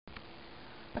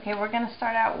Okay, we're going to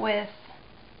start out with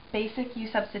basic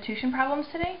U-substitution problems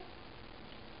today.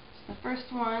 So the first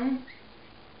one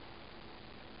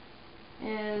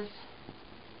is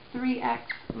 3x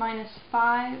minus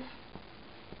 5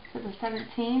 to the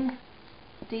 17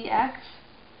 dx,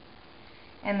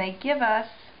 and they give us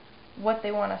what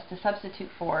they want us to substitute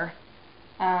for.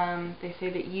 They say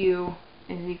that u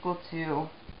is equal to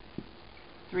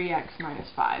 3x minus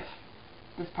 5,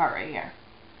 this part right here.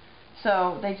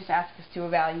 So they just ask us to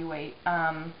evaluate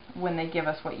when they give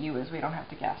us what u is. We don't have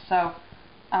to guess. So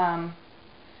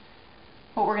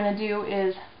what we're going to do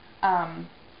is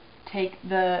take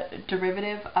the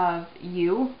derivative of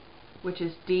u, which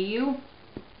is du.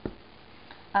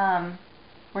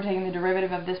 We're taking the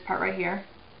derivative of this part right here.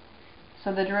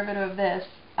 So the derivative of this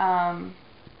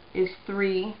is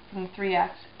 3 from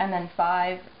 3x, and then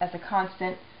 5 as a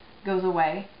constant goes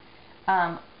away.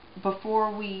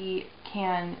 Before we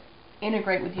can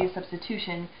integrate with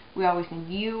U-substitution, we always need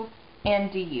u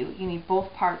and du. You need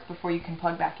both parts before you can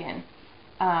plug back in.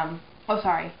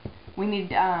 We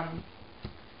need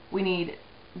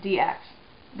dx.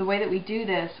 The way that we do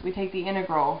this, we take the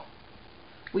integral,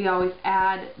 we always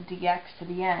add dx to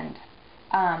the end,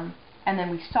 and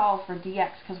then we solve for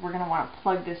dx because we're going to want to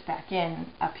plug this back in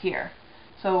up here.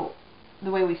 So the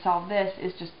way we solve this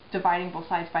is just dividing both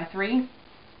sides by 3.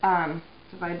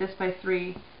 Divide this by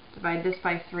 3, divide this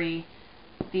by 3.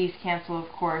 These cancel, of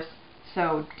course.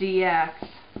 So dx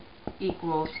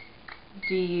equals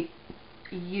du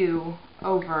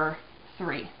over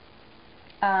 3.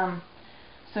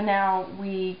 So now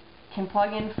we can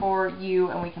plug in for u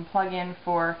and we can plug in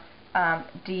for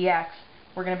dx.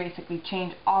 We're going to basically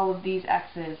change all of these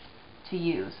x's to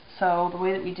u's. So the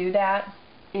way that we do that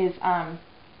is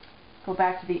go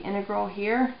back to the integral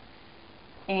here,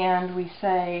 and we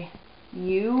say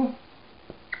u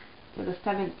to the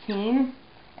 17,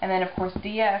 and then of course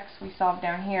dx we solve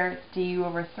down here, it's du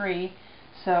over 3,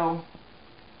 so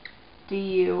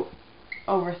du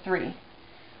over 3.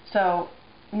 So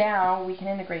now we can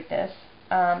integrate this.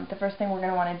 The first thing we're going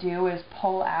to want to do is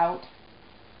pull out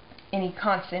any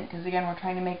constant, because again we're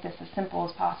trying to make this as simple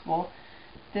as possible.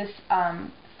 This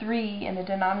 3 in the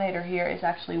denominator here is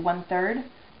actually 1/3,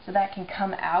 so that can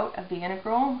come out of the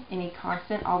integral. Any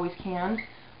constant always can.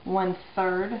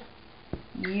 1/3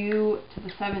 u to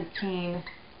the 17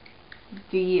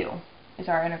 du is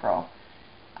our integral.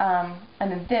 And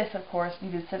then this, of course,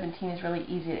 u to the 17 is really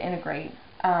easy to integrate.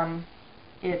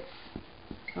 It's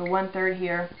so 1/3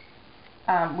 here.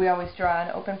 We always draw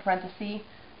an open parenthesis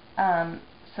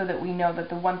so that we know that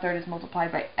the 1/3 is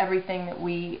multiplied by everything that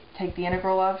we take the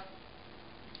integral of,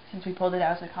 since we pulled it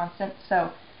out as a constant.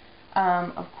 So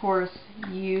of course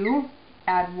u,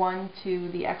 add 1 to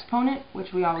the exponent,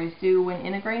 which we always do when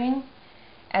integrating,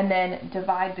 and then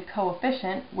divide the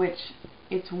coefficient, which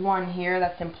it's 1 here,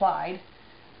 that's implied,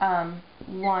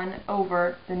 1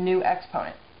 over the new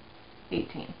exponent,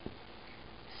 18.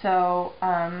 So,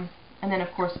 and then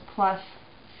of course plus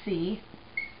c,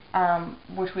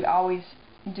 which we always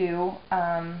do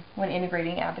when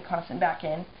integrating, add the constant back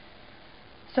in.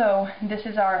 So this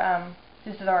is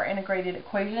our integrated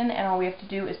equation, and all we have to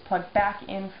do is plug back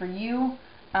in for u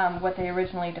what they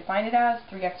originally defined it as,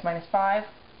 3x minus 5.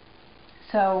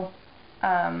 So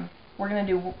we're going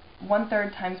to do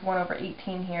 1/3 times 1 over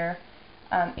 18 here.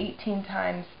 18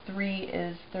 times 3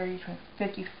 is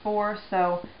 54,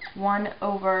 so 1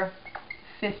 over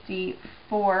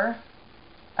 54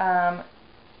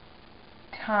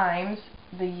 times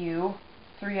the u,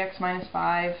 3x minus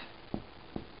 5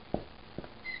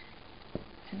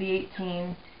 to the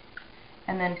 18,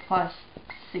 and then plus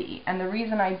c. And the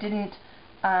reason I didn't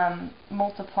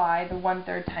multiply the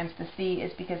 1/3 times the c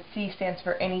is because c stands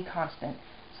for any constant.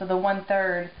 So the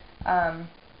 1/3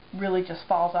 really just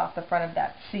falls off the front of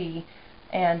that c,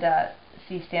 and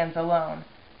c stands alone.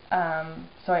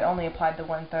 So I only applied the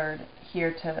 1/3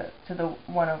 here to the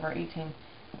 1 over 18,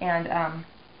 and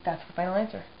that's the final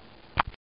answer.